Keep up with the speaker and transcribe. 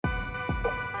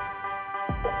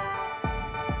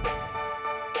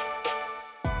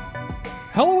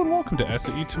Hello and welcome to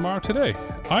SAE Tomorrow Today.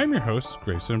 I'm your host,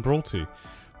 Grayson Brulte.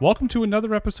 Welcome to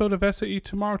another episode of SAE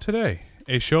Tomorrow Today,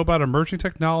 a show about emerging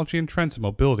technology and trends in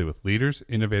mobility with leaders,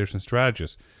 innovators, and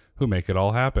strategists who make it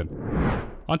all happen.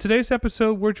 On today's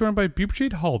episode, we're joined by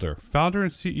Bipajit Halder, founder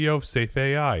and CEO of Safe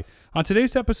AI. On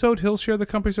today's episode, he'll share the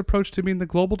company's approach to meeting the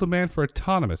global demand for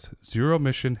autonomous,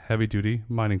 zero-emission, heavy-duty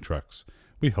mining trucks.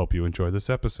 We hope you enjoy this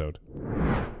episode.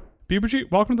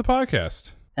 Bipajit, welcome to the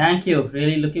podcast. Thank you.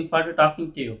 Really looking forward to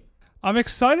talking to you. I'm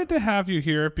excited to have you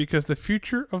here because the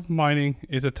future of mining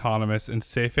is autonomous and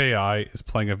Safe AI is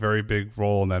playing a very big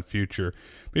role in that future.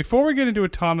 Before we get into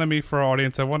autonomy for our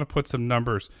audience, I want to put some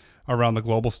numbers around the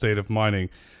global state of mining.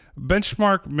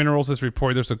 Benchmark Minerals has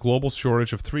reported there's a global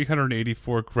shortage of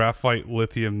 384 graphite,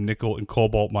 lithium, nickel, and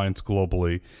cobalt mines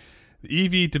globally.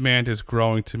 The EV demand is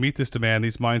growing. To meet this demand,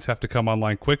 these mines have to come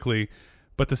online quickly.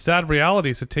 But the sad reality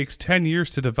is it takes 10 years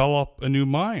to develop a new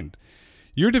mine.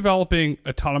 You're developing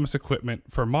autonomous equipment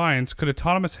for mines. Could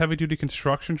autonomous heavy-duty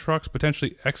construction trucks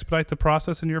potentially expedite the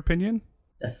process, in your opinion?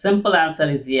 The simple answer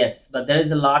is yes, but there is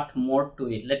a lot more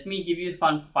to it. Let me give you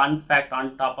one fun fact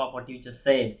on top of what you just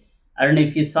said. I don't know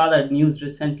if you saw the news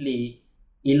recently.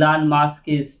 Elon Musk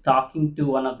is talking to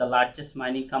one of the largest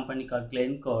mining company called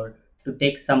Glencore to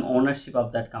take some ownership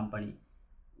of that company.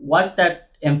 What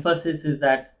that emphasis is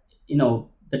that,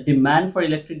 the demand for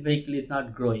electric vehicle is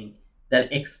not growing. They're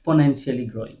exponentially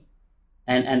growing.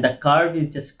 And the curve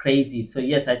is just crazy. So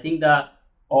yes, I think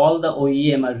all the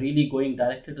OEM are really going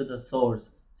directly to the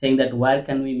source, saying that where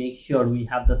can we make sure we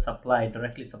have the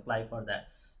directly supply for that.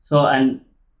 So, and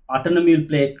autonomy will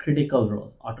play a critical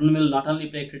role. Autonomy will not only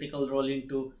play a critical role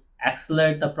into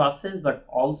accelerate the process, but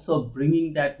also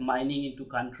bringing that mining into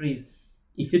countries.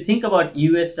 If you think about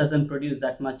US doesn't produce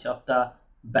that much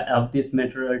of this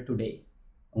material today.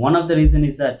 One of the reasons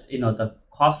is that the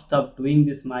cost of doing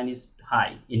this mine is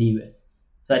high in US.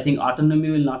 So I think autonomy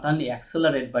will not only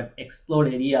accelerate but explore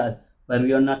areas where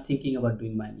we are not thinking about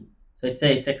doing mining. So it's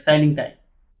exciting time.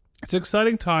 It's an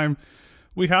exciting time.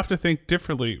 We have to think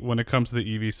differently when it comes to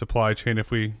the EV supply chain.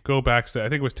 If we go back, say, I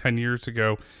think it was 10 years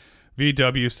ago,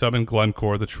 VW summoned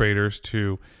Glencore, the traders,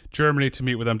 to Germany to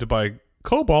meet with them to buy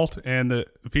cobalt, and the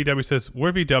VW says,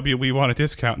 we're VW, we want a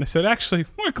discount. And they said, actually,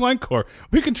 we're Glencore.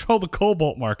 We control the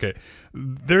cobalt market.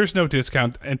 There's no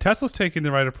discount. And Tesla's taking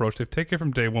the right approach. They've taken it from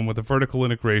day one with the vertical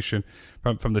integration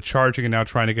from the charging and now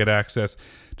trying to get access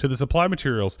to the supply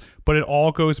materials. But it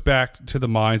all goes back to the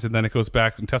mines, and then it goes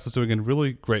back, and Tesla's doing a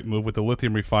really great move with the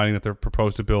lithium refining that they're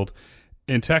proposed to build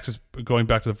in Texas, going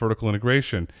back to the vertical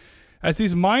integration. As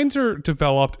these mines are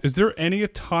developed, is there any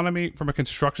autonomy from a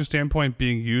construction standpoint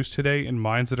being used today in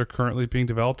mines that are currently being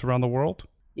developed around the world?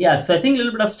 Yeah, so I think a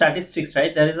little bit of statistics,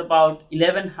 right? There is about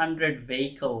 1,100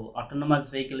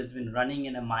 autonomous vehicle has been running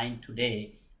in a mine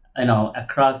today,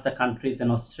 across the countries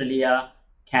in Australia,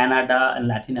 Canada, and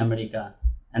Latin America.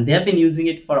 And they have been using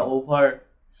it for over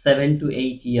 7 to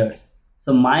 8 years.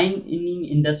 So mining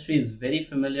industry is very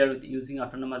familiar with using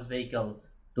autonomous vehicle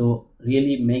to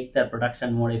really make their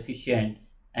production more efficient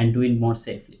and do it more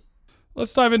safely.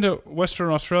 Let's dive into Western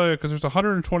Australia because there's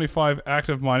 125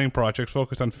 active mining projects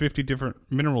focused on 50 different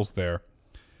minerals there.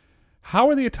 How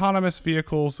are the autonomous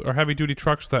vehicles or heavy-duty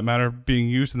trucks, for that matter, being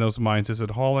used in those mines? Is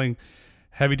it hauling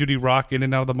heavy-duty rock in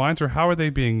and out of the mines, or how are they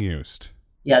being used?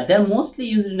 Yeah, they're mostly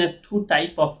used in a two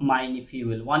type of mine, if you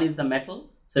will. One is the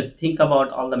metal. So if you think about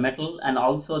all the metal, and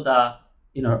also the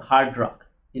hard rock.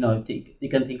 You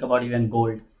can think about even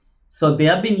gold. So they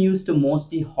have been used to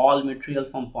mostly haul material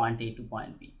from point A to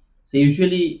point B. So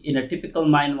usually in a typical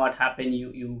mine, what happens,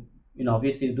 you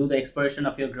obviously you do the exploration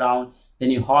of your ground,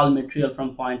 then you haul material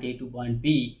from point A to point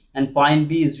B, and point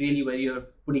B is really where you're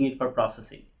putting it for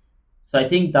processing. So I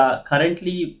think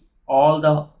currently all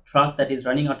the truck that is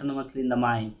running autonomously in the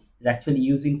mine is actually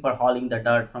using for hauling the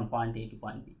dirt from point A to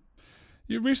point B.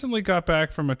 You recently got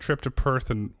back from a trip to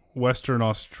Perth in Western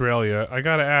Australia. I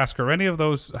got to ask, are any of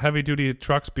those heavy-duty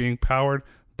trucks being powered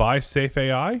by Safe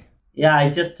AI? Yeah,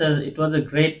 it was a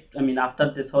great,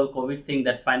 after this whole COVID thing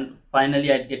that finally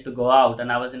I'd get to go out,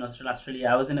 and I was in Australia.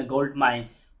 I was in a gold mine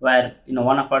where,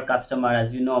 one of our customers,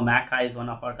 as you know, MACA is one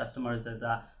of our customers,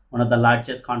 one of the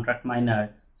largest contract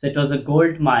miner. So it was a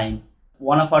gold mine.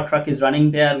 One of our truck is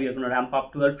running there. We are going to ramp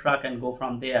up to a truck and go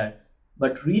from there.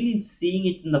 But really seeing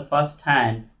it in the first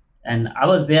hand, and I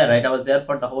was there, right? I was there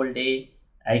for the whole day.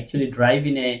 I actually drive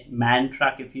in a man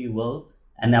truck, if you will,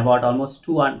 and about almost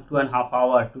two and a half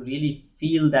hours to really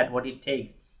feel that what it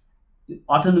takes.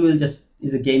 Autonomy just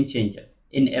is a game changer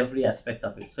in every aspect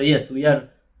of it. So yes, we are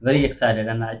very excited,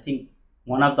 and I think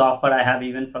one of the offer I have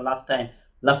even for last time,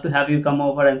 love to have you come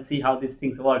over and see how these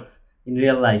things works in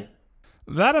real life.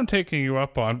 That I'm taking you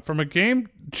up on. From a game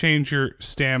changer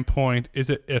standpoint, is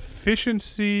it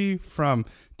efficiency from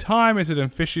time? Is it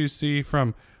efficiency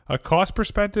from a cost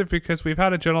perspective? Because we've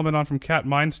had a gentleman on from Cat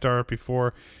Mindstar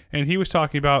before, and he was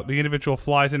talking about the individual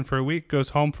flies in for a week, goes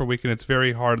home for a week, and it's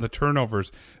very hard. The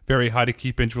turnover's very high to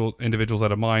keep individuals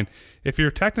at a mine. If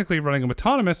you're technically running them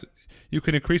autonomous, you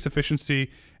can increase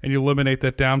efficiency and you eliminate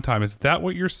that downtime. Is that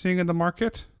what you're seeing in the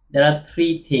market? There are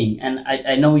three things, and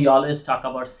I know we always talk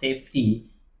about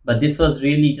safety, but this was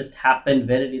really just happened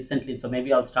very recently. So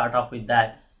maybe I'll start off with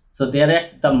that. So there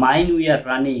at the mine we are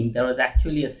running, there was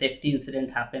actually a safety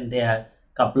incident happened there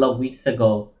a couple of weeks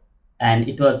ago, and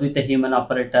it was with a human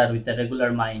operator with a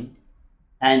regular mine,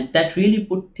 and that really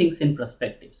put things in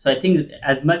perspective. So I think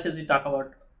as much as we talk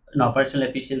about operational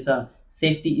efficiency,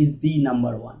 safety is the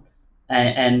number one,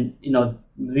 and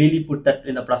really put that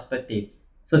in a perspective.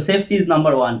 So safety is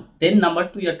number one. Then number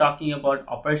two, you're talking about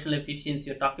operational efficiency.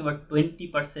 You're talking about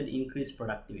 20% increased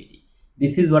productivity.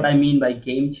 This is what I mean by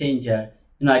game changer.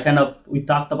 We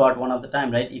talked about one of the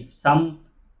time, right? If some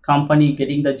company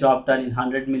getting the job done in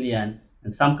 100 million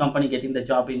and some company getting the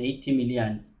job in 80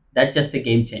 million, that's just a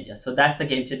game changer. So that's the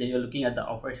game changer. You're looking at the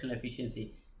operational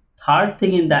efficiency. Third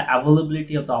thing in the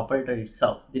availability of the operator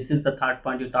itself. This is the third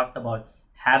point you talked about,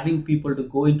 having people to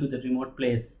go into the remote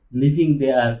place, living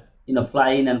there, fly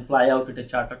in and fly out with a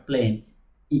chartered plane.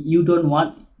 You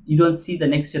don't see the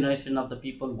next generation of the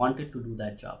people wanted to do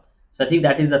that job. So I think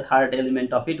that is the third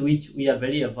element of it, which we are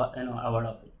very aware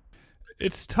of it.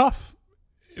 It's tough.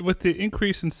 With the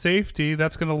increase in safety,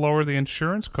 that's going to lower the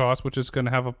insurance cost, which is going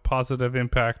to have a positive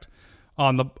impact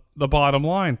on the bottom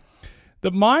line.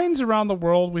 The mines around the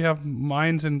world, we have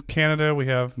mines in Canada, we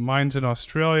have mines in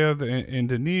Australia,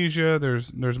 Indonesia,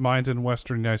 there's mines in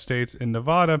Western United States, in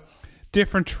Nevada,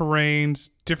 different terrains,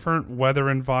 different weather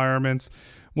environments.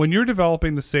 When you're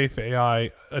developing the safe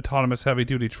AI autonomous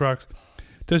heavy-duty trucks,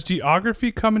 does geography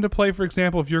come into play? For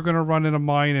example, if you're going to run in a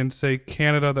mine in, say,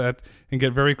 Canada and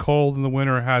get very cold in the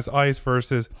winter and has ice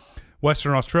versus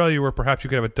Western Australia where perhaps you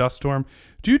could have a dust storm,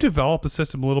 do you develop the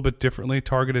system a little bit differently,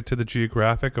 targeted to the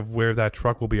geographic of where that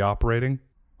truck will be operating?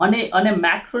 On a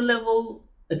macro level,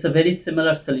 it's a very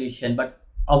similar solution, but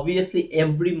obviously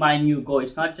every mine you go,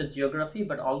 it's not just geography,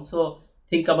 but also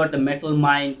think about the metal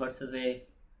mine versus a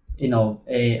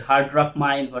hard rock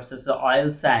mine versus the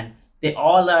oil sand. They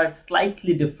all are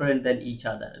slightly different than each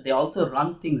other. They also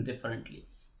run things differently.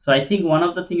 So I think one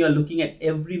of the things you're looking at,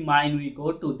 every mine we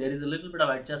go to, there is a little bit of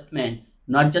adjustment,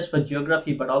 not just for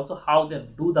geography, but also how they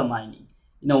do the mining.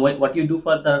 What you do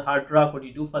for the hard rock, what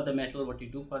you do for the metal, what you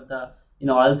do for the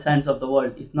oil sands of the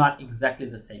world is not exactly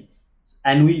the same.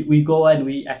 And we go and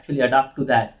we actually adapt to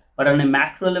that. But on a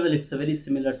macro level, it's a very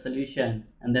similar solution.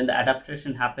 And then the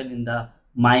adaptation happen in the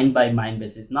mine by mine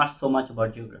basis, not so much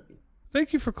about geography.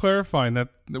 Thank you for clarifying that.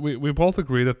 We both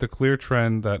agree that the clear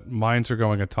trend that mines are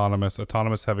going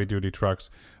autonomous heavy-duty trucks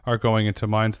are going into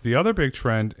mines. The other big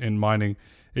trend in mining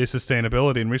is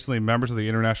sustainability. And recently, members of the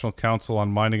International Council on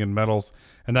Mining and Metals,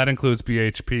 and that includes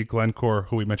BHP, Glencore,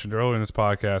 who we mentioned earlier in this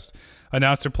podcast,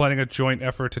 announced they're planning a joint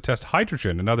effort to test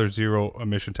hydrogen and other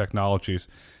zero-emission technologies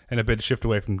in a bid to shift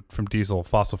away from diesel,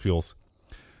 fossil fuels.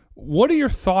 What are your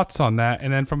thoughts on that?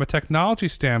 And then from a technology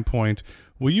standpoint,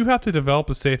 will you have to develop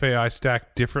a safe AI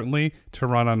stack differently to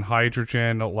run on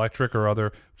hydrogen, electric, or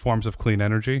other forms of clean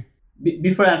energy?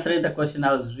 Before answering the question,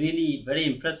 I was really very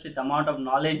impressed with the amount of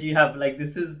knowledge you have. Like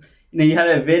this is, you have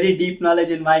a very deep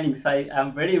knowledge in mining. So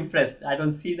I'm very impressed. I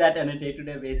don't see that on a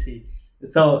day-to-day basis.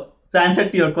 So answer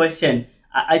to your question,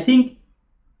 I think,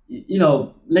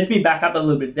 let me back up a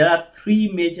little bit. There are three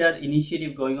major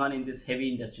initiatives going on in this heavy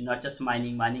industry, not just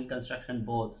mining, construction,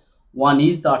 both. One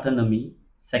is the autonomy.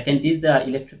 Second is the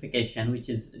electrification, which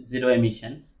is zero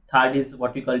emission. Third is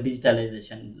what we call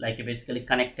digitalization, like a basically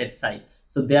connected site.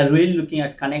 So they are really looking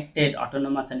at connected,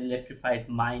 autonomous, and electrified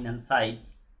mine and site.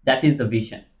 That is the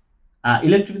vision.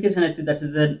 Electrification, I think that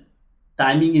is a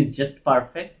timing is just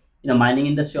perfect. Mining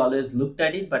industry always looked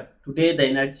at it, but today the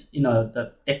energy,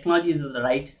 the technology is at the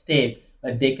right step,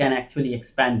 but they can actually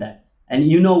expand that. And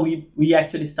we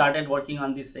actually started working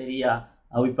on this area.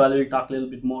 We probably will talk a little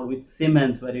bit more with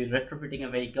Siemens, where you're retrofitting a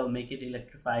vehicle, make it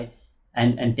electrified,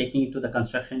 and taking it to the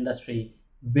construction industry.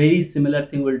 Very similar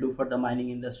thing we'll do for the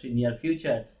mining industry near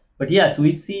future. But yes,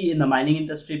 we see in the mining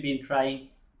industry been trying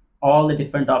all the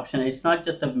different options. It's not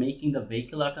just of making the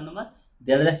vehicle autonomous.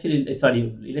 They're actually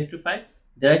electrified.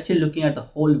 They're actually looking at the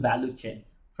whole value chain,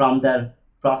 from their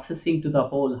processing to the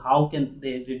whole, how can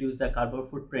they reduce their carbon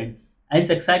footprint. And it's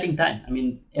exciting time. I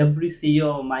mean, every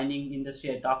CEO of mining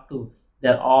industry I talk to,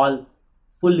 they're all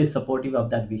fully supportive of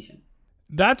that vision.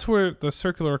 That's where the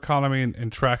circular economy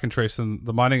and track and trace and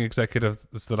the mining executives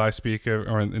that I speak of,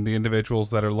 or in the individuals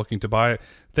that are looking to buy it,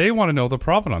 they want to know the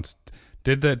provenance.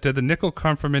 Did the nickel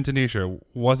come from Indonesia?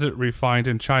 Was it refined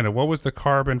in China? What was the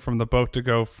carbon from the boat to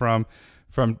go from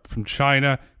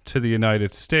China to the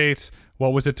United States?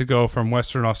 What was it to go from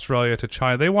Western Australia to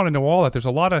China? They want to know all that. There's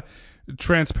a lot of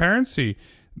transparency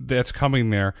that's coming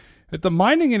there. The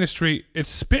mining industry, it's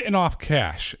spitting off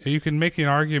cash. You can make an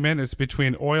argument it's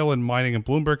between oil and mining, and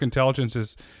Bloomberg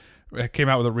Intelligence came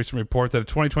out with a recent report that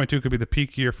 2022 could be the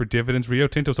peak year for dividends. Rio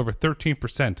Tinto's over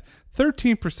 13%.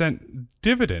 13%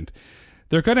 dividend.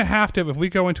 They're going to have to, if we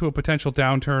go into a potential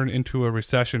downturn, into a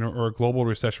recession or a global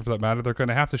recession for that matter, they're going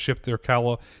to have to shift their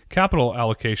capital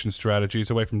allocation strategies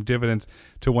away from dividends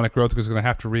to when it growth, because they're going to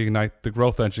have to reignite the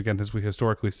growth engine again, as we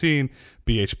historically seen.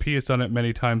 BHP has done it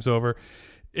many times over.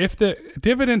 If the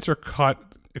dividends are cut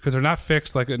because they're not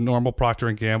fixed like a normal Procter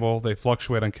 & Gamble, they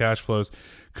fluctuate on cash flows,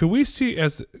 could we see,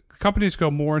 as companies go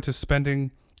more into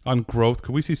spending on growth,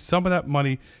 could we see some of that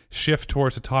money shift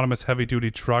towards autonomous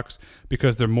heavy-duty trucks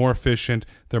because they're more efficient,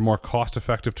 they're more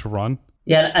cost-effective to run?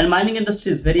 Yeah, and mining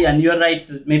industry is very, and you're right,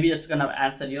 maybe just to kind of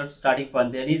answer your starting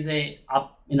point, there is a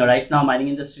up, right now mining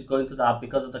industry is going to the up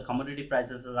because of the commodity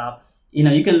prices is up.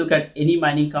 You can look at any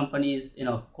mining companies,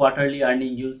 quarterly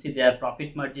earning, you'll see their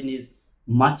profit margin is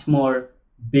much more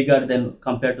bigger than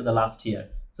compared to the last year.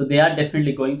 So they are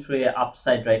definitely going through a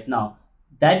upside right now.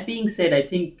 That being said, I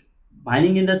think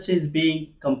mining industry is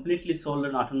being completely sold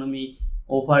on autonomy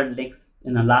over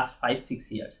last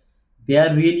 5-6 years. They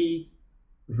are really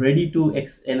ready to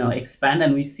expand,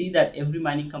 and we see that every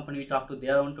mining company we talk to, they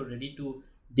are ready to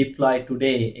deploy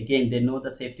today. Again, they know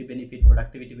the safety benefit,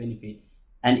 productivity benefit,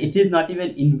 and it is not even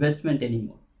investment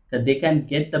anymore, that they can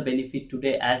get the benefit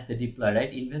today as they deploy,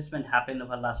 right? Investment happened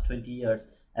over the last 20 years.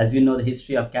 As you know, the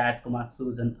history of CAT,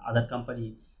 Komatsu's and other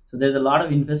companies. So there's a lot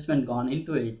of investment gone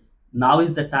into it. Now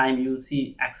is the time you'll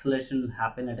see acceleration will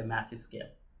happen at a massive scale.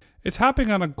 It's happening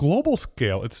on a global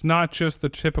scale. It's not just the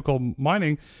typical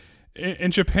mining. In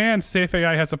Japan, Safe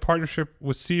AI has a partnership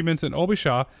with Siemens and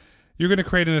Obisha. You're going to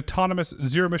create an autonomous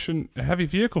zero-emission heavy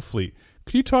vehicle fleet.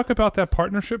 Could you talk about that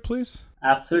partnership, please?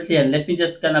 Absolutely, and let me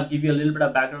just kind of give you a little bit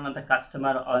of background on the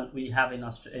customer we have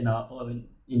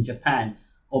in Japan,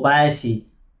 Obayashi.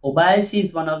 Obayashi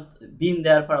is been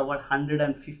there for over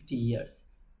 150 years.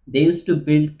 They used to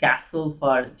build castle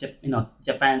for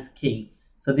Japan's king.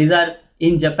 So these are,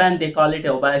 in Japan they call it a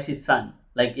Obayashi Sun.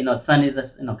 Like, sun is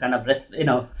a kind of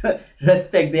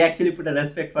respect. They actually put a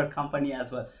respect for company as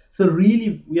well. So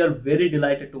really, we are very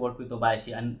delighted to work with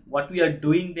Obayashi, and what we are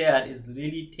doing there is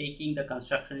really taking the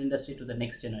construction industry to the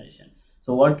next generation.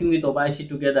 So working with Obayashi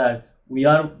together, we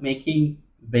are making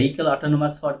vehicle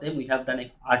autonomous for them. We have done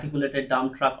an articulated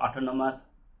dump truck autonomous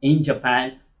in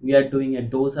Japan. We are doing a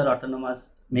dozer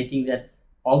autonomous, making that.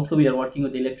 Also, we are working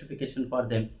with electrification for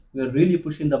them. We are really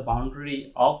pushing the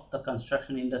boundary of the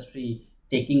construction industry,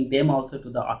 taking them also to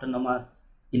the autonomous,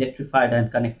 electrified, and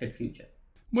connected future.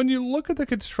 When you look at the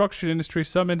construction industry,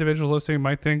 some individuals listening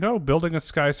might think, building a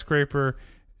skyscraper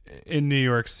in New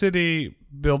York City,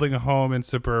 building a home in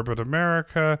suburban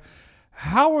America.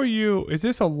 Is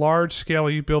this a large scale? Are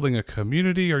you building a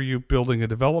community? Are you building a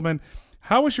development?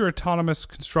 How is your autonomous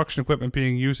construction equipment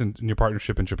being used in your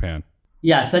partnership in Japan?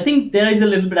 Yeah, so I think there is a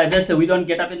little bit, I guess, we don't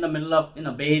get up in the middle of,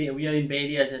 Bay Area. We are in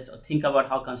Bay Area, just think about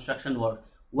how construction works.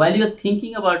 While you're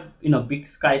thinking about, big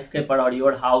skyscraper or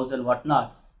your house and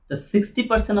whatnot, the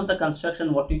 60% of the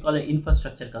construction, what we call an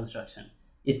infrastructure construction,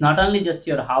 it's not only just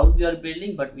your house you are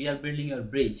building, but we are building your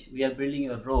bridge, we are building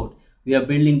your road, we are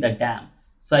building the dam.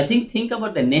 So I think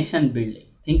about the nation building,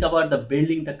 think about the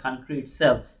building the country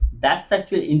itself. That's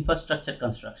actually infrastructure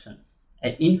construction.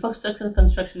 And infrastructure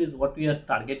construction is what we are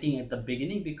targeting at the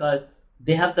beginning, because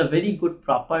they have the very good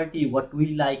property, what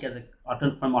we like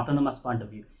from autonomous point of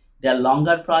view. They are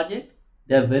longer project,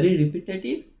 they are very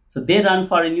repetitive. So they run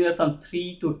for anywhere from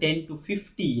 3 to 10 to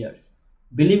 50 years.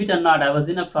 Believe it or not, I was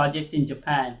in a project in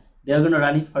Japan. They are going to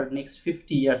run it for the next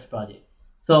 50 years project.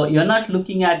 So you're not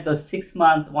looking at the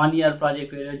 6-month, 1-year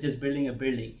project where you're just building a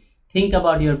building. Think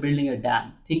about you're building a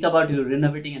dam. Think about you're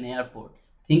renovating an airport.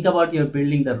 Think about you're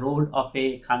building the road of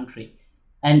a country.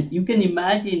 And you can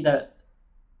imagine that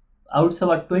I would say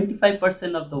about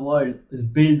 25% of the world is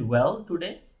built well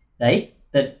today, right?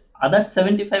 That other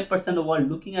 75% of the world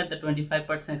looking at the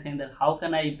 25% saying that how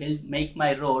can I make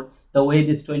my road the way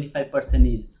this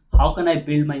 25% is? How can I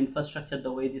build my infrastructure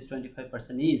the way this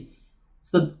 25% is?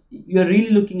 So you're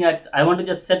really looking at, I want to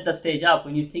just set the stage up.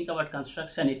 When you think about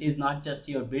construction, it is not just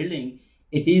your building,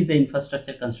 it is the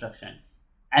infrastructure construction.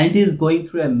 And it is going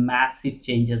through a massive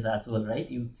changes as well, right?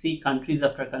 You see countries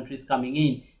after countries coming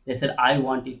in. They said, I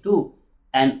want it too.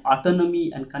 And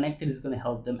autonomy and connected is going to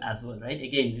help them as well, right?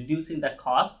 Again, reducing the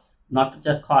cost, not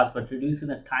just cost, but reducing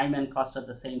the time and cost at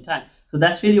the same time. So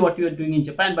that's really what we are doing in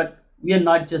Japan. But we are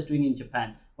not just doing in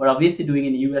Japan. We're obviously doing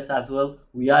in the US as well.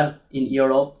 We are in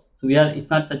Europe. So we are, it's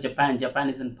not the Japan. Japan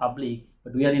is in public,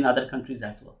 but we are in other countries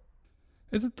as well.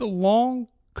 Is it the long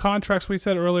contracts we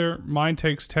said earlier? Mine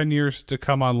takes 10 years to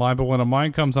come online, but when a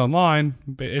mine comes online,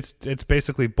 it's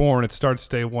basically born. It starts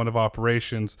day one of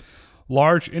operations.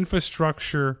 Large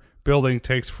infrastructure building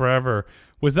takes forever.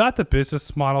 Was that the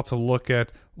business model to look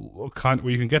at where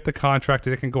you can get the contract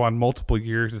and it can go on multiple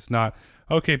years? It's not,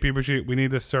 okay, PPG, we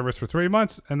need this service for 3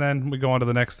 months, and then we go on to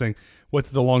the next thing.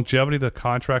 With the longevity of the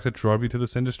contracts that drove you to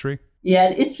this industry? Yeah,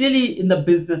 it's really in the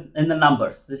business, in the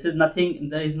numbers. This is nothing,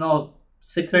 there is no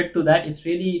secret to that. It's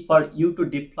really for you to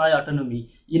deploy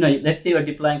autonomy. Let's say you're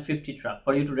deploying 50 trucks.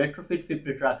 For you to retrofit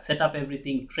 50 trucks, set up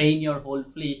everything, train your whole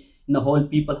fleet, whole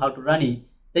people how to run it,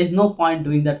 there's no point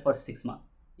doing that for 6 months.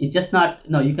 It's just not,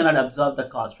 you cannot absorb the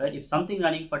cost, right? If something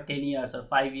running for 10 years or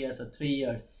 5 years or 3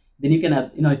 years, then you can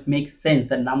have, it makes sense.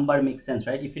 The number makes sense,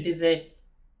 right? If it is a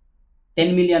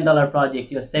 $10 million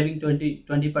project, you're saving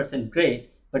 20% is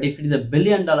great. But if it is a $1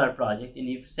 billion project and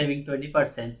you're saving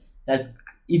 20%, that's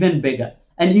even bigger.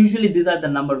 And usually these are the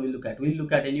number we look at. We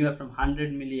look at anywhere from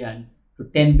 100 million to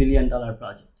 $10 billion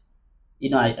project.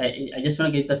 I just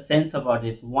want to get the sense about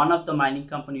it. One of the mining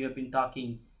company you have been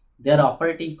talking, their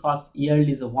operating cost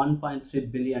yearly is a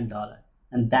 $1.3 billion.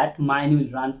 And that mine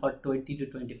will run for 20 to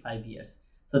 25 years.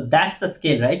 So that's the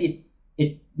scale, right?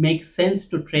 It makes sense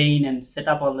to train and set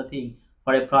up all the things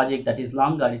for a project that is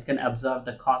longer. It can absorb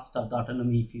the cost of the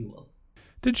autonomy, if you will.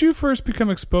 Did you first become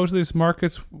exposed to these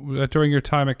markets during your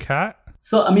time at CAT?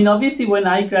 So, obviously, when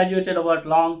I graduated about a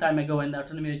long time ago, when the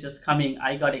autonomy was just coming,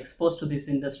 I got exposed to this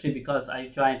industry because I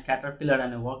joined Caterpillar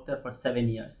and I worked there for 7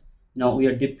 years. We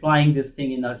are deploying this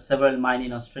thing in several mines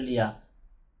in Australia.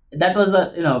 That was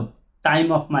the,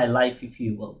 time of my life, if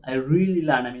you will. I really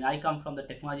learned. I come from the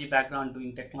technology background,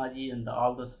 doing technology and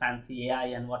all those fancy AI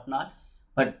and whatnot.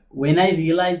 But when I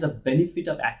realized the benefit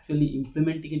of actually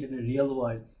implementing it in a real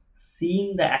world,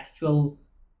 seeing the actual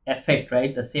effect,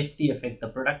 right? The safety effect, the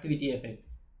productivity effect,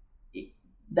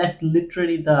 that's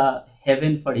literally the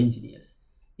heaven for engineers.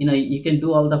 You can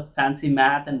do all the fancy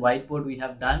math and whiteboard we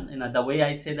have done. The way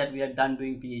I say that we are done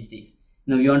doing PhDs.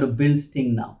 We want to build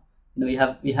things now. We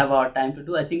have our time to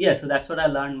do. I think, yeah. So that's what I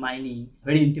learned mining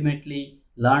very intimately.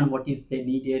 Learn what is they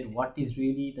needed, what is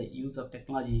really the use of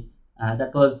technology.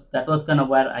 That was kind of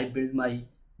where I built my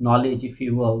knowledge, if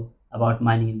you will, about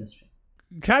mining industry.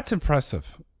 CAT's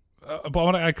impressive. But I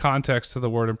want to add context to the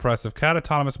word impressive. CAT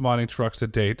autonomous mining trucks to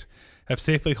date have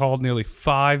safely hauled nearly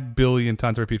 5 billion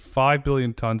tons, I repeat, 5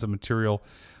 billion tons of material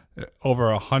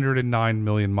over 109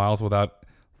 million miles without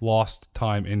lost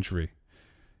time injury.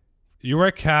 You're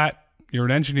at CAT, you're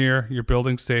an engineer, you're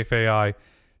building safe AI.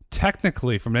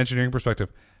 Technically, from an engineering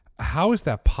perspective, how is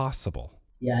that possible?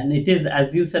 Yeah, and it is,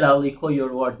 as you said, I'll echo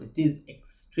your words, it is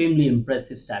extremely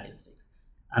impressive statistics.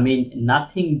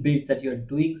 Nothing beats that you're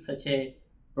doing such a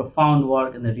profound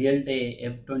work in the real day,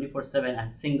 24/7,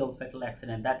 and single fatal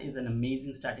accident. That is an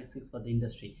amazing statistics for the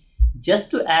industry.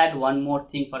 Just to add one more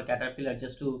thing for Caterpillar,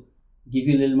 just to give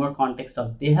you a little more context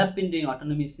of, they have been doing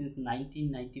autonomy since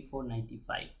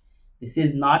 1994-95. This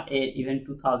is not even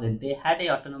 2000. They had a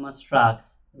autonomous truck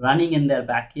running in their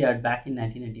backyard back in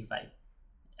 1995.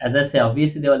 As I say,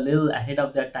 obviously they were a little ahead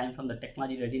of their time from the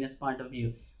technology readiness point of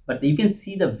view, but you can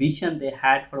see the vision they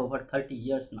had for over 30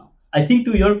 years now. I think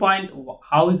to your point,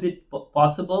 how is it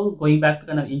possible? Going back to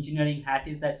kind of engineering hat,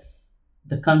 is that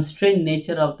the constrained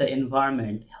nature of the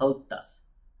environment helped us,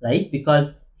 right?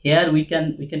 Because here we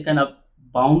can kind of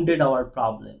bounded our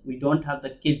problem. We don't have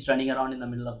the kids running around in the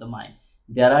middle of the mine.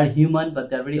 They are human, but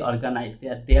they're very organized. They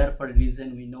are there for a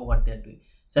reason. We know what they're doing.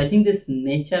 So I think this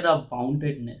nature of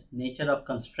boundedness, nature of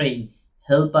constraint,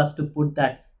 help us to put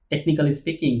that, technically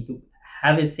speaking, to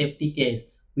have a safety case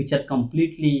which are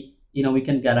completely, we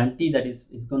can guarantee that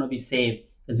it's going to be safe,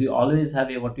 because we always have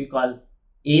a what we call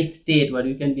a state where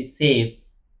you can be safe,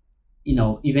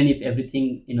 even if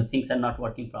everything, things are not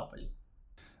working properly.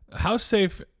 How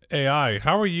safe AI?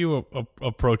 How are you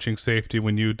approaching safety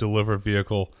when you deliver a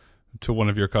vehicle to one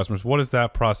of your customers? What does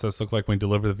that process look like when you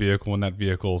deliver the vehicle, when that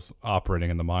vehicle's operating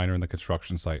in the mine or in the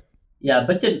construction site? Yeah,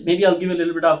 but maybe I'll give you a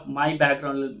little bit of my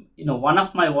background. One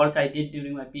of my work I did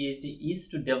during my PhD is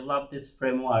to develop this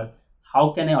framework.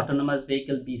 How can an autonomous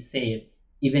vehicle be safe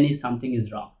even if something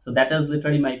is wrong? So that was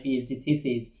literally my PhD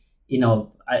thesis.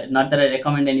 Not that I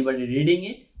recommend anybody reading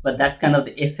it, but that's kind of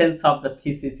the essence of the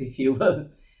thesis, if you will.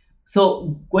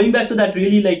 So going back to that,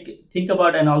 really think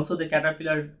about, and also the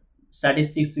Caterpillar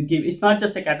statistics to give. It's not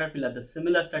just a Caterpillar. The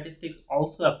similar statistics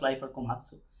also apply for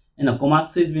Komatsu.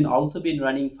 Komatsu has been also been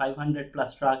running 500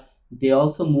 plus truck. They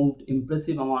also moved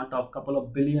impressive amount of couple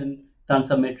of billion tons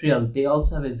of material. They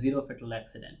also have a zero fatal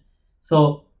accident.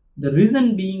 So the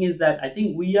reason being is that I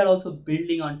think we are also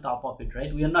building on top of it,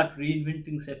 right? We are not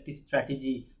reinventing safety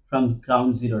strategy from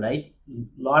ground zero, right?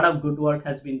 A lot of good work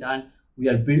has been done. We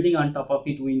are building on top of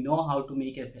it. We know how to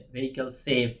make a vehicle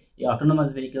safe, a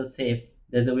autonomous vehicle safe.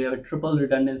 We have a triple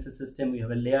redundancy system. We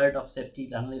have a layered of safety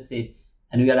analysis,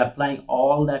 and we are applying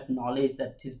all that knowledge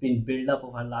that has been built up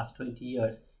over the last 20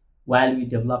 years while we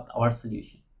developed our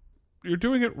solution. You're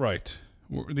doing it right.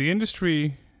 The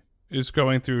industry is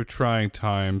going through trying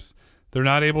times. They're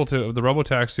not able to, the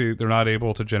robotaxi, they're not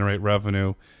able to generate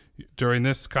revenue. During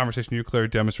this conversation, you clearly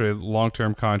demonstrated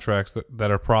long-term contracts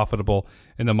that are profitable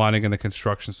in the mining and the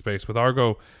construction space. With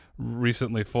Argo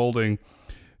recently folding,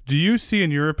 do you see,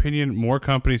 in your opinion, more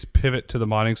companies pivot to the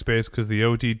mining space because the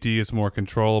ODD is more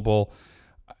controllable?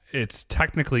 It's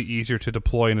technically easier to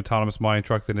deploy an autonomous mining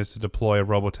truck than it is to deploy a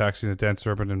robotaxi in a dense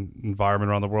urban environment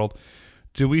around the world.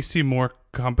 Do we see more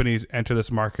companies enter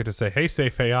this market to say, hey,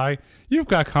 Safe AI, you've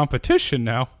got competition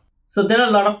now? So there are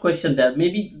a lot of questions there,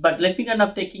 maybe, but let me kind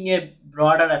of taking a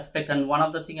broader aspect. And one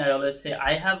of the things I always say,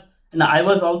 I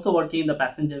was also working in the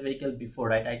passenger vehicle before,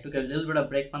 right? I took a little bit of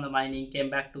break from the mining, came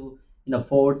back to,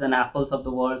 Fords and Apples of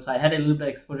the world. So I had a little bit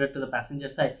of exposure to the passenger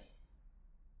side.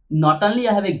 Not only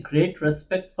I have a great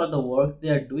respect for the work they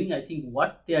are doing, I think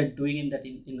what they are doing in that,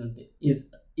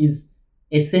 is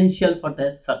essential for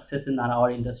their success in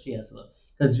our industry as well.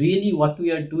 Because really what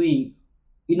we are doing,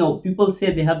 people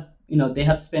say they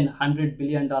have spent $100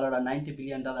 billion or $90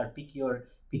 billion, pick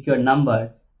your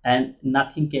number, and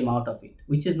nothing came out of it,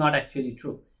 which is not actually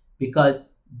true. Because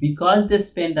they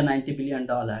spent the $90 billion,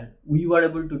 we were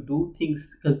able to do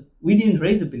things because we didn't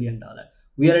raise $1 billion.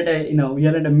 We are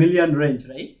at a million range,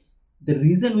 right? The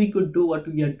reason we could do what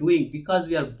we are doing because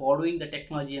we are borrowing the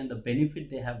technology and the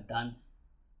benefit they have done.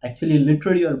 Actually,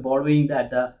 literally, you are borrowing that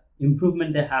the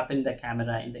improvement that happened in the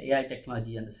camera, in the AI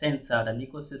technology, and the sensor, and the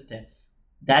ecosystem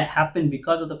that happened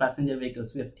because of the passenger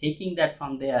vehicles. We are taking that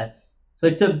from there. So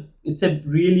it's a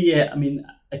really,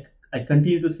 I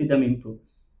continue to see them improve.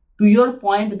 To your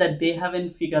point that they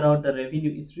haven't figured out the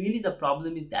revenue, it's really the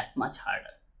problem is that much harder.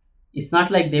 It's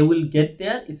not like they will get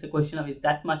there. It's a question of it's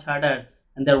that much harder,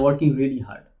 and they're working really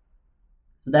hard.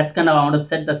 So that's kind of, I want to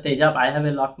set the stage up. I have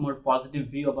a lot more positive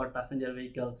view about passenger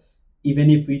vehicle, even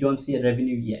if we don't see a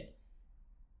revenue yet.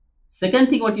 Second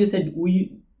thing, what you said,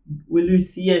 will we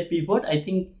see a pivot? I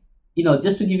think,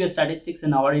 just to give you statistics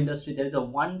in our industry, there is a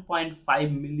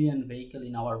 1.5 million vehicle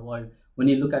in our world when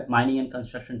you look at mining and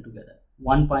construction together.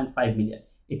 1.5 million.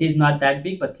 It is not that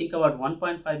big, but think about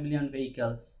 1.5 million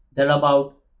vehicle. There are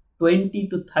about 20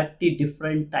 to 30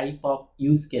 different type of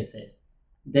use cases.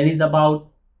 There is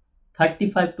about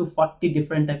 35 to 40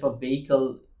 different type of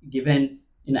vehicle given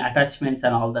in attachments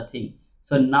and all the thing.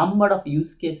 So number of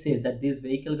use cases that this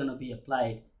vehicle going to be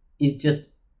applied is just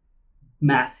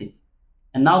massive.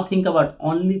 And now think about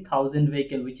only 1,000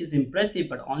 vehicle, which is impressive,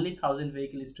 but only 1,000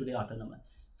 vehicle is today autonomous.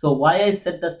 So why I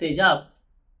set the stage up,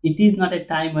 it is not a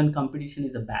time when competition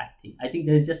is a bad thing. I think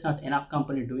there is just not enough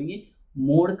company doing it.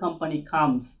 More company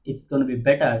comes, it's going to be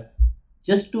better.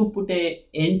 Just to put an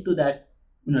end to that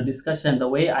discussion, the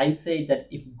way I say that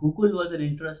if Google wasn't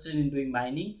interested in doing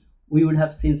mining, we would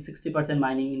have seen 60%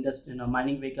 mining industry,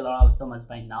 mining vehicle or autonomous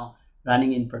by now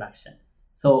running in production.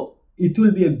 So it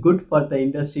will be a good for the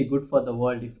industry, good for the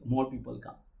world if more people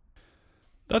come.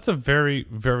 That's a very,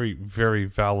 very, very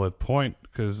valid point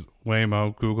because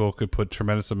Waymo, Google could put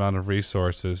tremendous amount of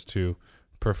resources to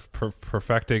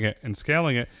perfecting it and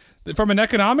scaling it. From an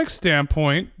economic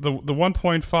standpoint, the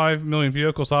 1.5 million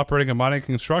vehicles operating in mining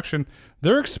construction,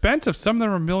 they're expensive. Some of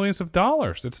them are millions of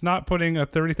dollars. It's not putting a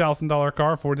 $30,000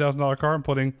 car, $40,000 car, and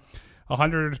putting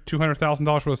 $100,000, $200,000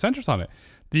 worth of sensors on it.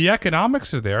 The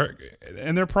economics are there,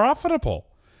 and they're profitable.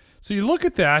 So you look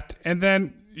at that, and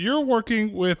then you're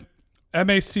working with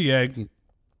MACA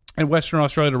in Western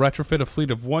Australia to retrofit a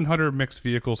fleet of 100 mixed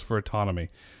vehicles for autonomy.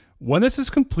 When this is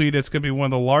complete, it's going to be one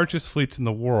of the largest fleets in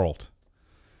the world.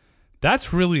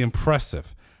 That's really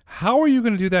impressive. How are you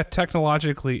going to do that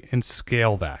technologically and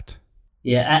scale that?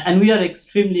 Yeah, and we are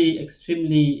extremely,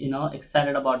 extremely,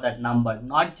 excited about that number.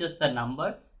 Not just the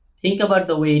number. Think about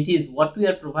the way it is. What we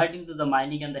are providing to the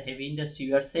mining and the heavy industry.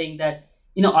 We are saying that,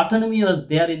 autonomy was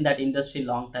there in that industry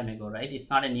long time ago, right? It's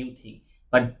not a new thing.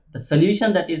 But the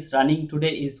solution that is running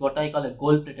today is what I call a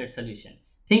gold-plated solution.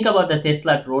 Think about the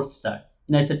Tesla Roadster.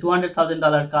 It's a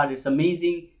 $200,000 car. It's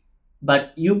amazing.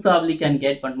 But you probably can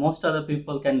get, but most other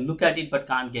people can look at it but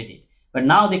can't get it. But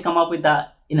now they come up with the,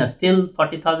 still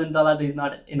 $40,000 is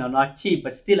not, not cheap,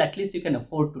 but still at least you can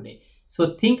afford today.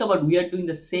 So think about, we are doing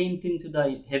the same thing to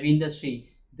the heavy industry.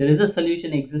 There is a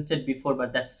solution existed before,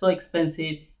 but that's so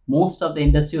expensive. Most of the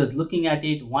industry was looking at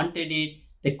it, wanted it,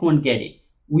 they couldn't get it.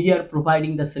 We are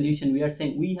providing the solution. We are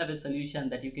saying we have a solution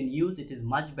that you can use. It is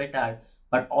much better,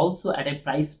 but also at a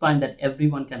price point that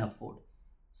everyone can afford.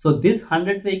 So this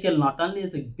 100 vehicle not only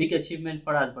is a big achievement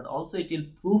for us, but also it will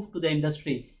prove to the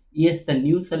industry, yes, the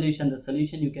new solution, the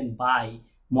solution you can buy.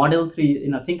 Model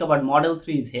 3, think about Model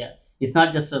 3 is here. It's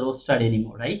not just a Roadster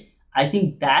anymore, right? I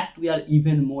think that we are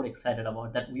even more excited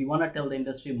about, that we want to tell the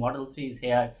industry Model 3 is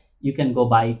here. You can go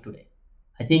buy it today.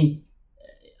 I think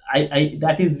I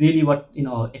that is really what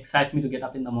excites me to get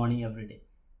up in the morning every day.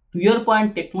 To your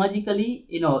point, technologically,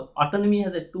 autonomy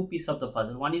has a two piece of the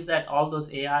puzzle. One is that all those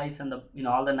AIs and the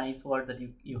all the nice words that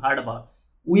you heard about,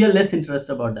 we are less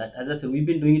interested about that. As I said, we've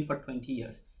been doing it for 20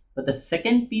 years. But the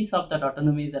second piece of that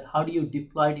autonomy is that how do you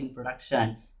deploy it in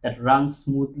production that runs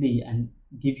smoothly and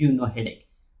give you no headache.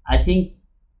 I think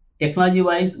technology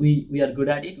wise, we are good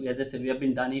at it. As I said, we have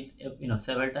been done it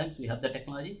several times. We have the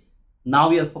technology. Now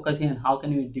we are focusing on how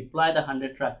can we deploy the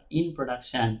 100 truck in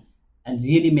production and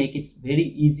really make it very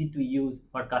easy to use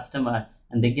for customer,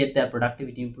 and they get their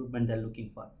productivity improvement they're looking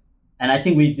for. And I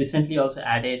think we recently also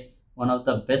added one of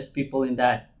the best people in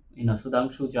that.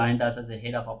 Sudhanshu joined us as a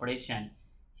head of operation.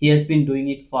 He has been doing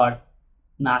it for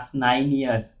last 9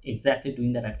 years, exactly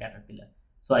doing that at Caterpillar.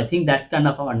 So I think that's kind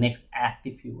of our next act,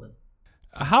 if you will.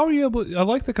 How are you able? I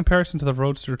like the comparison to the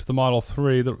Roadster to the Model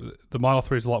 3. The Model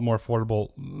 3 is a lot more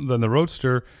affordable than the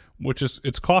Roadster, which is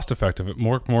it's cost effective.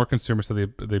 More consumers have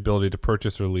the ability to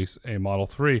purchase or lease a Model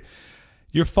 3.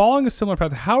 You're following a similar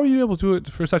path. How are you able to do it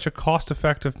for such a cost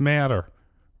effective manner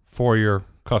for your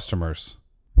customers?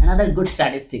 Another good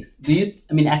statistics.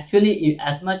 Actually,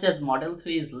 as much as Model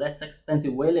 3 is less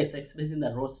expensive, way less expensive than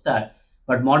the Roadster,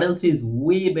 but Model 3 is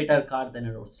way better car than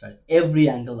a Roadster. Every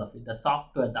angle of it, the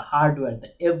software, the hardware,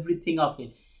 the everything of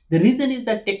it. The reason is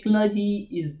that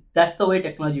that's the way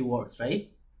technology works,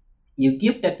 right? You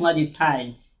give technology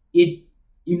time, it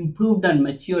improved and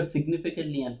matured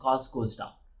significantly, and cost goes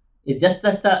down. That's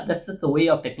just the way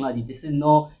of technology. This is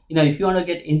no, if you want to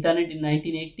get internet in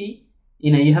 1980,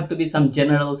 you have to be some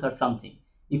generals or something.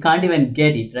 You can't even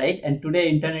get it, right? And today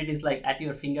internet is like at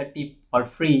your fingertip for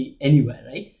free anywhere,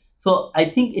 right? So I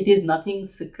think it is nothing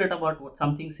secret about what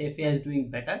something SafeAI is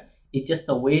doing better. It's just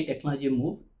the way technology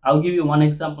moves. I'll give you one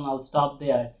example. I'll stop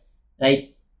there,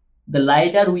 right? The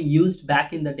LiDAR we used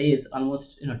back in the days,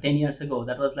 almost 10 years ago,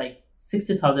 that was like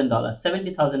 $60,000,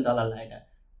 $70,000 LiDAR.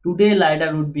 Today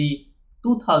LiDAR would be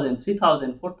 $2,000,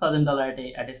 $3,000,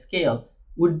 $4,000 at a scale,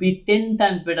 would be 10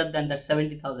 times better than that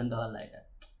 $70,000 LiDAR.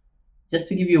 Just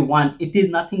to give you one, it is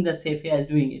nothing that SafeAI is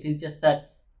doing. It is just that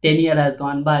 10 years has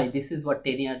gone by. This is what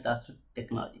 10 years does to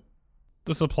technology.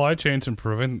 The supply chain's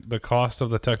improving. The cost of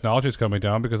the technology is coming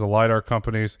down because the LiDAR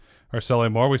companies are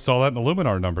selling more. We saw that in the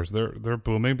Luminar numbers. They're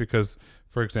booming because,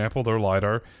 for example, their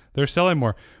LiDAR, they're selling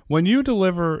more. When you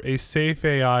deliver a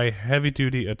SafeAI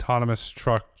heavy-duty autonomous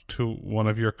truck to one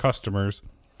of your customers,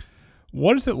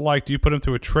 what is it like? Do you put them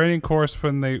through a training course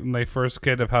when they first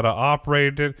get of how to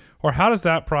operate it? Or how does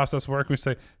that process work? We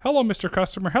say, hello, Mr.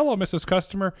 Customer. Hello, Mrs.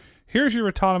 Customer. Here's your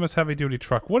autonomous heavy-duty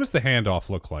truck. What does the handoff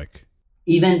look like?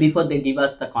 Even before they give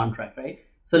us the contract, right?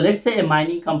 So let's say a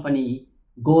mining company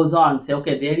goes on, say,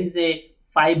 okay, there is a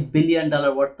 $5 billion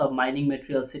worth of mining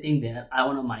material sitting there. I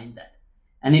want to mine that.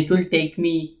 And it will take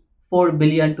me $4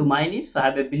 billion to mine it. So I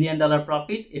have $1 billion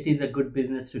profit. It is a good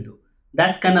business to do.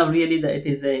 That's kind of really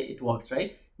it works,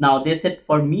 right? Now they said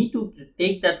for me to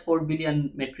take that 4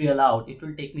 billion material out, it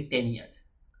will take me 10 years,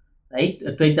 right?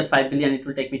 To take that 5 billion, it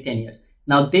will take me 10 years.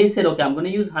 Now they said, okay, I'm going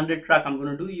to use 100 truck. I'm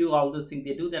going to do you all those things.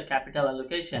 They do their capital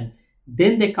allocation.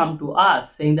 Then they come to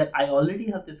us saying that I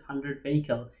already have this 100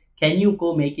 vehicle. Can you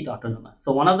go make it autonomous?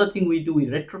 So one of the things we do, we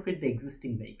retrofit the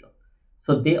existing vehicle.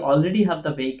 So they already have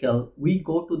the vehicle. We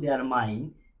go to their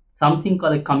mine, something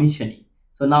called a commissioning.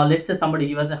 So now let's say somebody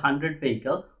give us 100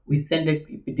 vehicle, we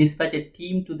dispatch a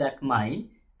team to that mine,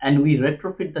 and we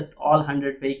retrofit that all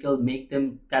 100 vehicle, make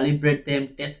them, calibrate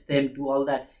them, test them, do all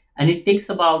that. And it takes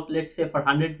about, let's say for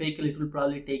 100 vehicle, it will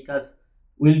probably take us,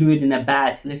 we'll do it in a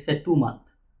batch, let's say 2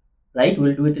 months, right?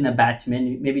 We'll do it in a batch,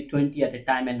 maybe 20 at a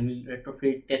time, and we'll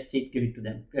retrofit, test it, give it to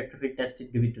them, retrofit, test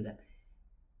it, give it to them.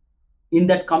 In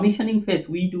that commissioning phase,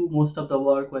 we do most of the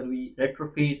work where we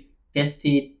retrofit, test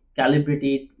it, calibrate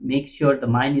it, make sure the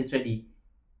mine is ready.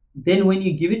 Then when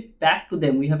you give it back to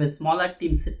them, we have a smaller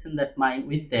team sits in that mine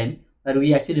with them, where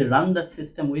we actually run the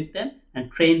system with them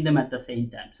and train them at the same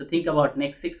time. So think about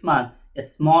next 6 months, a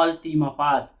small team of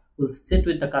us will sit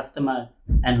with the customer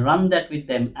and run that with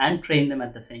them and train them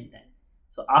at the same time.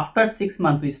 So after 6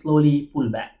 months, we slowly pull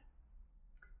back.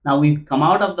 Now we come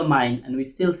out of the mine and we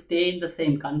still stay in the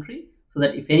same country so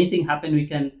that if anything happen, we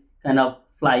can kind of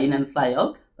fly in and fly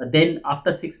out. But then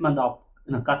after 6 months, our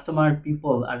customer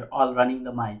people are all running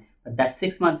the mine. But that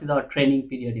 6 months is our training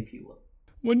period, if you will.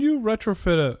 When you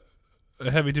retrofit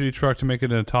a heavy duty truck to make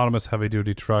it an autonomous heavy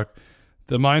duty truck,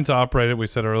 the mine's operated, we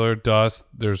said earlier, dust,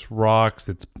 there's rocks,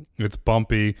 it's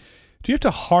bumpy. Do you have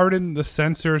to harden the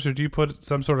sensors, or do you put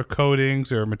some sort of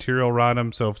coatings or material around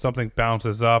them so if something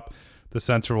bounces up, the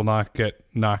sensor will not get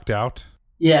knocked out?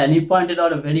 Yeah, and you pointed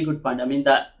out a very good point. I mean,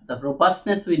 the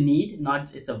robustness we need,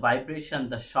 not it's a vibration,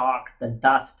 the shock, the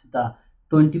dust, the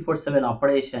 24/7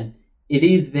 operation. It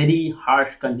is very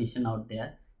harsh condition out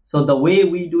there. So the way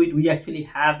we do it, we actually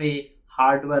have a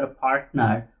hardware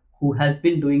partner who has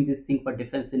been doing this thing for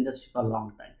defense industry for a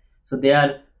long time. So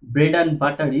their bread and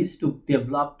butter is to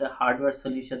develop the hardware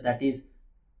solution that is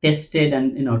tested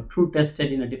and true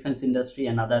tested in a defense industry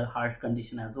and other harsh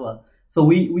condition as well. So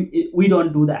we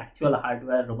don't do the actual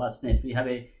hardware robustness. We have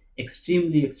a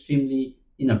extremely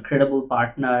credible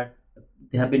partner.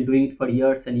 They have been doing it for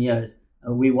years and years.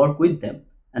 We work with them,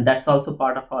 and that's also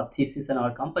part of our thesis and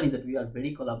our company, that we are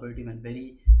very collaborative and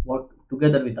very work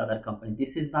together with other companies.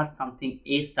 This is not something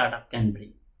a startup can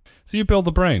bring. So you build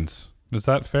the brains. Is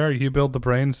that fair? You build the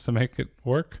brains to make it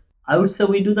work? I would say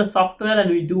we do the software and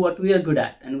we do what we are good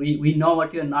at, and we know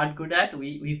what you're not good at.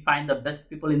 We find the best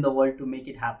people in the world to make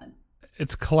it happen.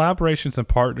 It's collaborations and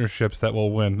partnerships that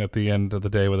will win at the end of the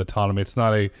day with autonomy. It's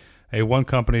not a one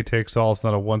company takes all. It's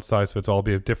not a one size fits all.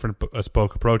 Be of different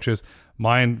bespoke approaches.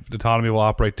 Mine autonomy will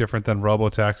operate different than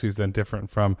robo-taxis, than different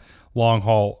from long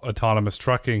haul autonomous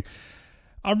trucking.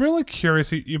 I'm really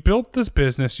curious. You built this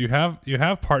business. You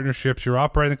have partnerships. You're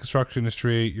operating in the construction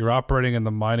industry. You're operating in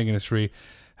the mining industry.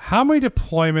 How many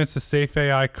deployments does Safe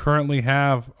AI currently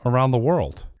have around the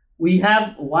world? We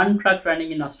have one truck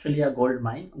running in Australia gold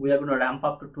mine. We are going to ramp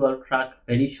up to 12 truck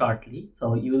very shortly.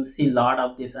 So you will see a lot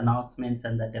of these announcements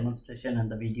and the demonstration and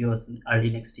the videos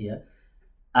early next year.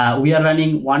 We are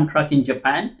running one truck in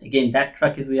Japan. Again, that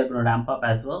truck we are going to ramp up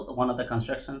as well, one of the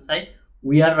construction site.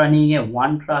 We are running a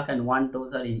one truck and one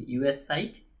dozer in US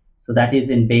site. So that is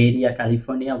in Bay Area,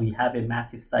 California. We have a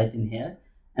massive site in here.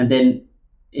 And then,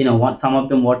 some of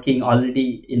them working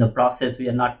already in the process. We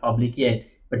are not public yet.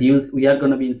 But we are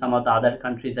going to be in some of the other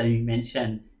countries that we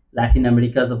mentioned, Latin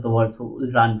Americas of the world, so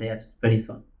we'll run there very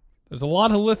soon. There's a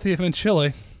lot of lithium in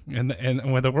Chile,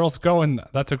 and where the world's going,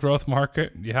 that's a growth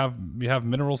market. You have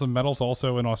minerals and metals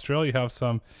also in Australia. You have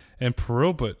some in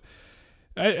Peru, but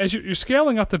as you're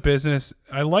scaling up the business,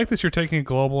 I like that you're taking a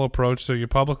global approach. So you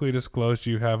publicly disclosed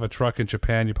you have a truck in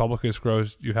Japan. You publicly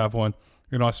disclosed you have one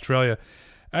in Australia.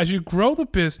 As you grow the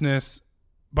business,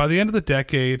 by the end of the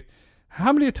decade,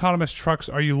 how many autonomous trucks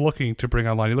are you looking to bring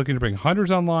online? Are you looking to bring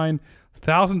hundreds online,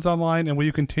 thousands online, and will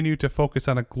you continue to focus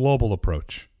on a global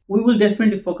approach? We will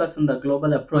definitely focus on the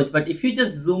global approach, but if you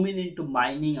just zoom in into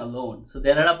mining alone, so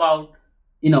there are about,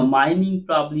 mining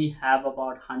probably have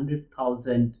about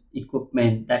 100,000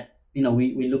 equipment that,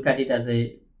 we look at it as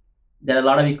there are a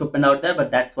lot of equipment out there,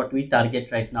 but that's what we target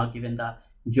right now, given the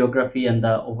geography and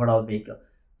the overall vehicle.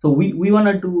 So we want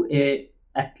to do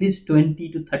at least 20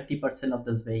 to 30% of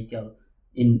this vehicle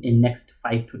in next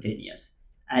 5 to 10 years.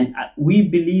 And we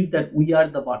believe that we are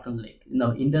the bottleneck.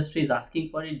 Industry is asking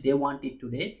for it. They want it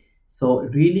today. So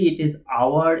really it is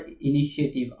our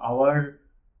initiative,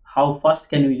 how fast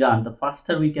can we run? The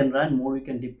faster we can run, more we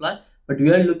can deploy. But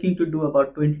we are looking to do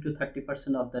about 20 to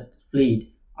 30% of that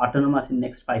fleet autonomous in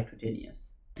next 5 to 10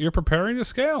 years. You're preparing to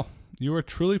scale. You are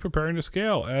truly preparing to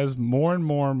scale. As more and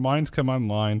more mines come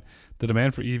online, the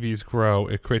demand for EVs grow.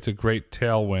 It creates a great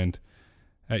tailwind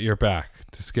at your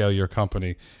back to scale your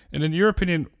company. And in your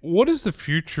opinion, what is the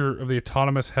future of the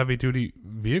autonomous heavy-duty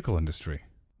vehicle industry?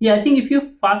 Yeah, I think if you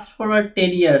fast forward 10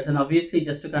 years, and obviously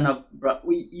just to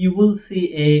you will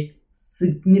see a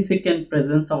significant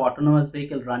presence of autonomous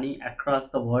vehicle running across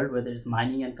the world, whether it's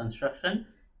mining and construction.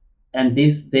 And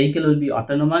this vehicle will be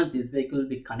autonomous, this vehicle will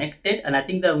be connected. And I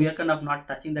think that we are kind of not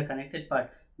touching the connected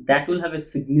part. That will have a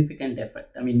significant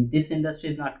effect. I mean, this industry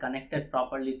is not connected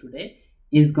properly today,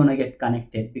 is going to get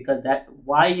connected, because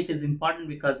why it is important,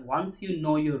 because once you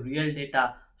know your real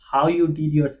data, how you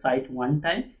did your site one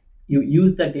time, you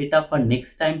use the data for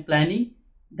next time planning,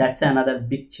 that's another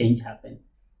big change happen.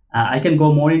 I can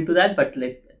go more into that, but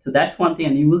so that's one thing,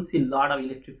 and you will see a lot of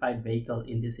electrified vehicle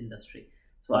in this industry.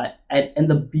 So and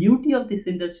the beauty of this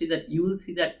industry that you will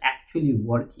see that actually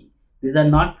working. These are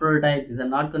not prototypes. These are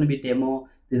not going to be demo.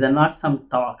 These are not some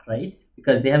talk, right?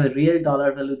 because they have a real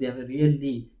dollar value, they have a real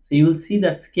need. So you will see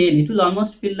that scale. It will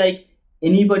almost feel like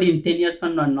anybody in 10 years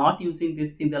from now not using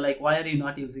this thing, they're like, why are you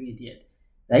not using it yet?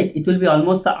 Right? It will be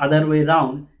almost the other way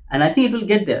around. And I think it will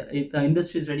get there. The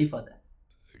industry is ready for that.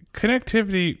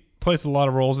 Connectivity plays a lot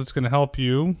of roles. It's going to help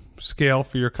you scale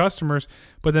for your customers.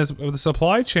 But then with the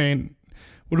supply chain,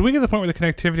 would we get to the point where the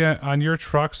connectivity on your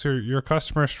trucks or your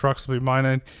customers' trucks will be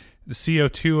mining the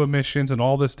CO2 emissions and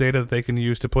all this data that they can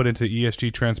use to put into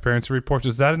ESG transparency reports?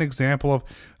 Is that an example of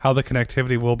how the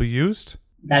connectivity will be used?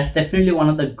 That's definitely one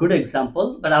of the good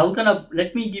examples. But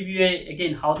let me give you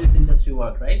again how this industry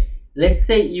works, right? Let's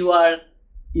say you are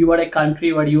a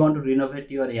country where you want to renovate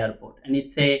your airport, and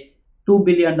it's a $2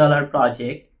 billion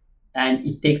project, and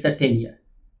it takes a 10 year.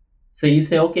 So you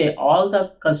say, okay, all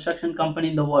the construction company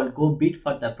in the world go bid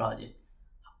for the project.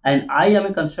 And I am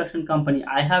a construction company.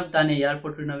 I have done a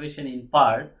airport renovation in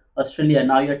Perth, Australia.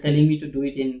 Now you're telling me to do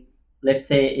it in, let's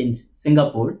say, in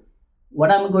Singapore.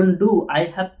 What I'm going to do, I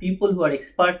have people who are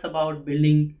experts about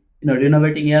building,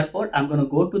 renovating airport. I'm going to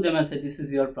go to them and say, this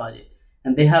is your project.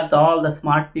 And they have all the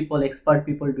smart people, expert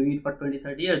people doing it for 20,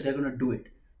 30 years. They're going to do it.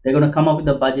 They're going to come up with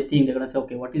the budgeting. They're going to say,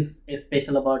 okay, what is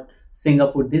special about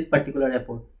Singapore, this particular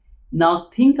airport? Now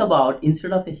think about,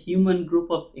 instead of a human group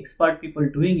of expert people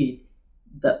doing it,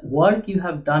 the work you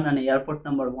have done on airport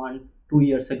number 1 2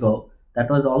 years ago, that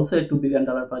was also a $2 billion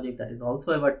project, that is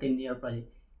also about 10-year project.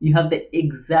 You have the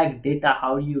exact data,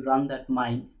 how you run that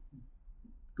mine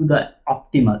to the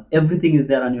optimal. Everything is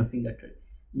there on your fingertip.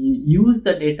 You use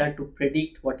the data to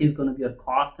predict what is going to be your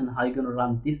cost and how you're going to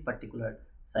run this particular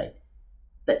site.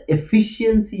 The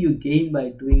efficiency you gain by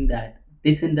doing that,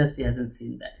 this industry hasn't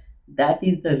seen that. That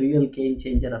is the real game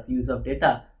changer of use of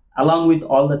data. Along with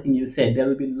all the things you said, there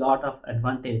will be a lot of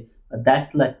advantage, but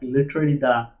that's like literally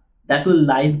that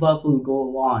light bulb will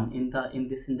go on in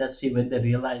this industry when they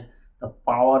realize the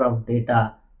power of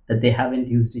data that they haven't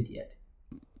used it yet.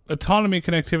 Autonomy,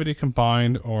 connectivity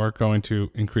combined are going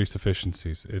to increase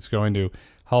efficiencies. It's going to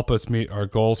help us meet our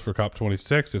goals for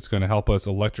COP26. It's going to help us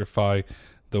electrify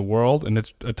the world, and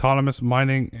it's autonomous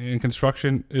mining and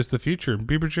construction is the future.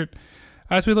 Bibajit,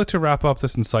 as we look to wrap up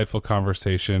this insightful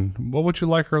conversation, what would you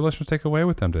like our listeners to take away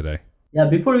with them today? Yeah,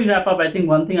 before we wrap up, I think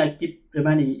one thing I keep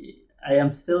reminding, I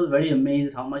am still very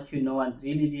amazed how much you know, and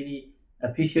really, really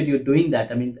appreciate you doing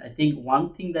that. I mean, I think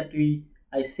one thing that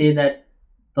I say that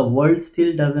the world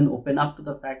still doesn't open up to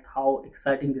the fact how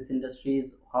exciting this industry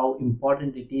is, how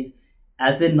important it is.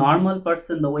 As a normal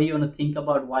person, the way you want to think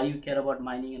about why you care about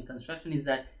mining and construction is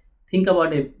that think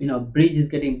about a bridge is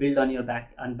getting built on your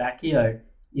backyard.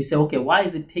 You say, okay, why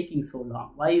is it taking so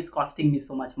long? Why is it costing me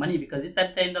so much money? Because it's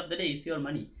at the end of the day, it's your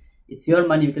money. It's your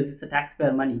money because it's a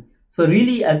taxpayer money. So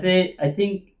really, I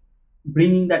think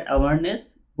bringing that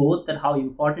awareness, both that how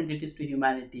important it is to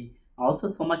humanity, also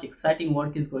so much exciting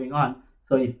work is going on.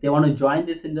 So if they want to join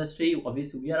this industry,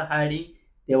 obviously we are hiring.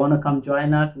 They want to come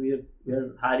join us. We're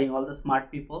hiring all the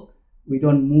smart people. We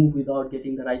don't move without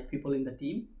getting the right people in the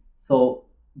team. So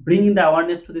bringing the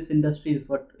awareness to this industry is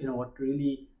what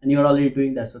really, and you're already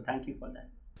doing that. So thank you for that.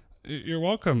 You're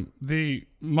welcome. The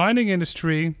mining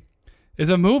industry is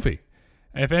a movie.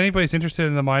 If anybody's interested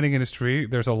in the mining industry,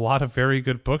 there's a lot of very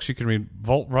good books. You can read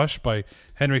Vault Rush by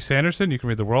Henry Sanderson. You can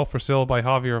read The World for Sale by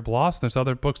Javier Blas. There's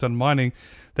other books on mining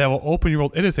that will open your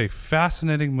world. It is a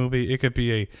fascinating movie. It could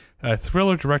be a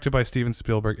thriller directed by Steven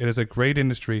Spielberg. It is a great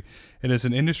industry. It is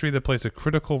an industry that plays a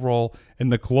critical role in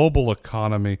the global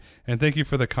economy. And thank you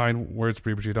for the kind words,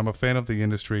 Bibajit. I'm a fan of the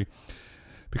industry,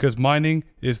 because mining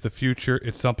is the future.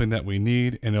 It's something that we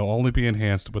need, and it'll only be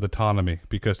enhanced with autonomy,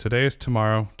 because today is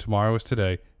tomorrow, tomorrow is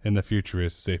today, and the future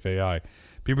is safe AI.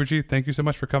 Bibajit, thank you so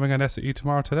much for coming on SAE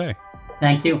Tomorrow Today.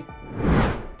 Thank you.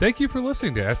 Thank you for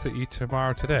listening to SAE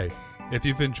Tomorrow Today. If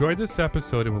you've enjoyed this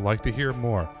episode and would like to hear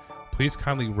more, please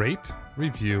kindly rate,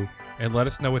 review, and let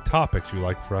us know what topics you'd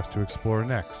like for us to explore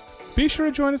next. Be sure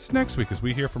to join us next week as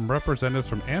we hear from representatives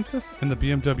from ANSYS and the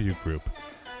BMW Group.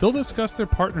 They'll discuss their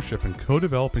partnership in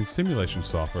co-developing simulation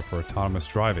software for autonomous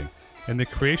driving and the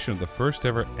creation of the first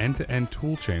ever end-to-end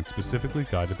toolchain specifically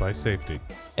guided by safety.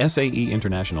 SAE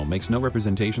International makes no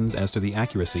representations as to the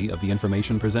accuracy of the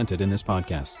information presented in this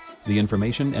podcast. The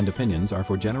information and opinions are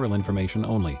for general information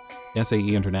only.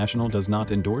 SAE International does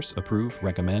not endorse, approve,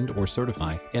 recommend, or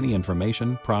certify any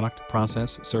information, product,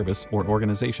 process, service, or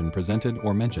organization presented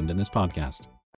or mentioned in this podcast.